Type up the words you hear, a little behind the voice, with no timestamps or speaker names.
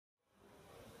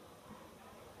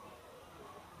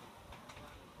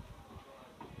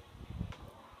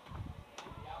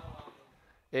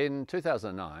In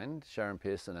 2009, Sharon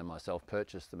Pearson and myself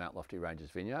purchased the Mount Lofty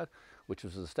Ranges Vineyard, which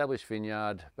was an established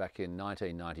vineyard back in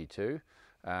 1992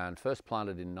 and first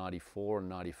planted in 94 and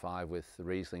 95 with the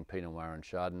Riesling, Pinot Noir and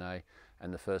Chardonnay,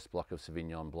 and the first block of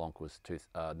Sauvignon Blanc was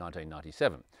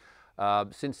 1997.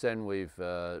 Since then we've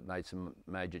made some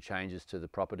major changes to the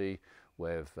property.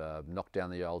 We've knocked down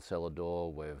the old cellar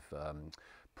door, we've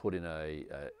put in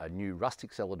a new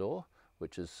rustic cellar door,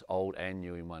 which is old and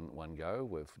new in one go.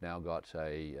 We've now got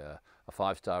a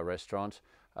five-star restaurant.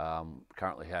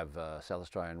 Currently have South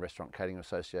Australian Restaurant Catering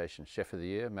Association Chef of the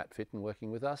Year, Matt Fitton, working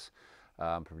with us,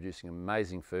 producing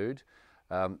amazing food.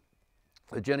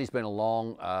 The journey's been a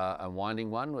long and winding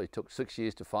one. It took 6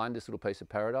 years to find this little piece of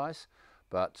paradise,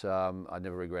 but I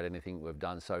never regret anything we've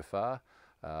done so far.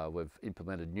 We've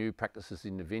implemented new practices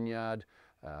in the vineyard.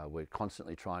 We're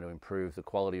constantly trying to improve the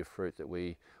quality of fruit that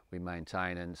we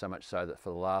maintain, and so much so that for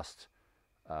the last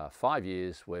 5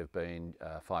 years we've been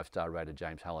five-star rated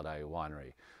James Halliday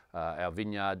Winery. Our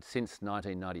vineyard since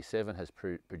 1997 has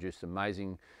produced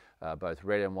amazing both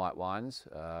red and white wines.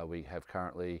 We have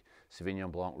currently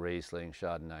Sauvignon Blanc, Riesling,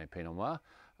 Chardonnay and Pinot Noir,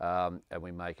 and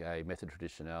we make a Method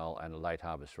Traditionnel and a late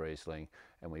harvest Riesling,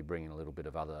 and we bring in a little bit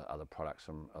of other products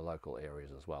from local areas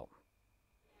as well.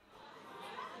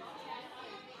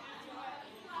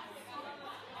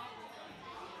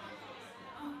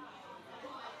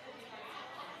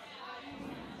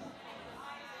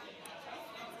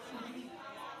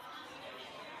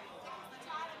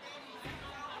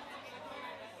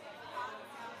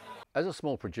 As a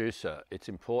small producer, it's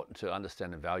important to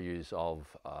understand the values of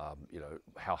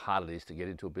how hard it is to get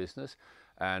into a business,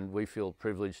 and we feel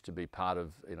privileged to be part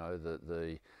of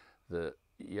the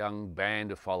young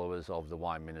band of followers of the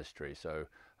wine ministry. So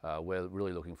we're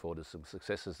really looking forward to some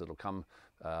successes that will come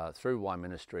through wine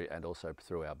ministry and also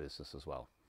through our business as well.